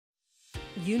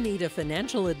You need a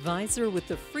financial advisor with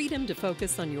the freedom to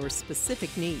focus on your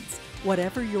specific needs.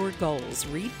 Whatever your goals,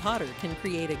 Reed Potter can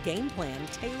create a game plan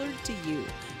tailored to you.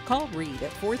 Call Reed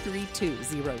at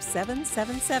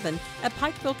 432-0777 at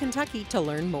Pikeville, Kentucky to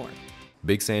learn more.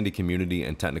 Big Sandy Community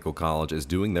and Technical College is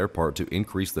doing their part to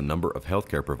increase the number of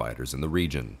healthcare providers in the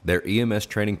region. Their EMS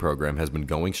training program has been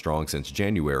going strong since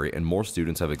January, and more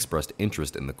students have expressed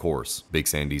interest in the course. Big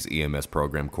Sandy's EMS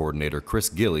program coordinator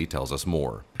Chris Gilley tells us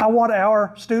more. I want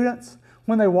our students,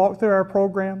 when they walk through our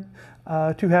program,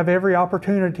 to have every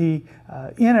opportunity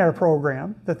in our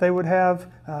program that they would have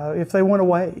if they went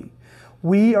away.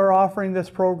 We are offering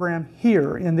this program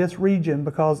here in this region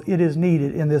because it is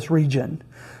needed in this region.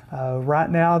 Right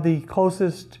now, the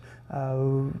closest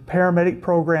paramedic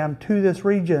program to this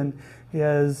region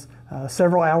is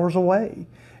several hours away.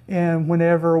 And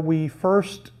whenever we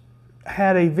first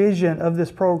had a vision of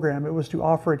this program, it was to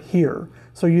offer it here.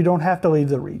 So you don't have to leave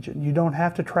the region. You don't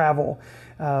have to travel.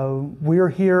 We're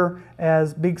here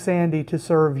as Big Sandy to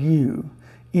serve you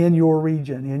in your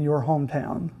region, in your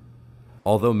hometown.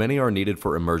 Although many are needed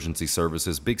for emergency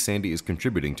services, Big Sandy is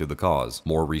contributing to the cause.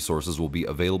 More resources will be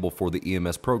available for the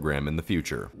EMS program in the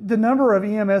future. The number of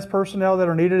EMS personnel that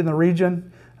are needed in the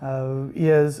region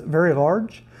is very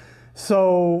large.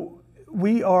 So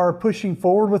we are pushing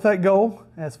forward with that goal.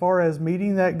 As far as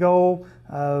meeting that goal,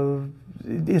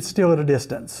 it's still at a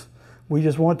distance. We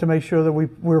just want to make sure that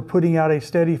we're putting out a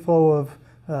steady flow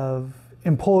of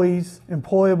employees,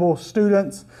 employable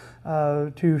students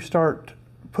to start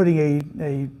putting a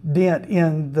dent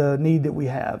in the need that we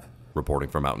have. Reporting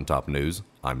for Mountaintop News,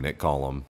 I'm Nick Collum.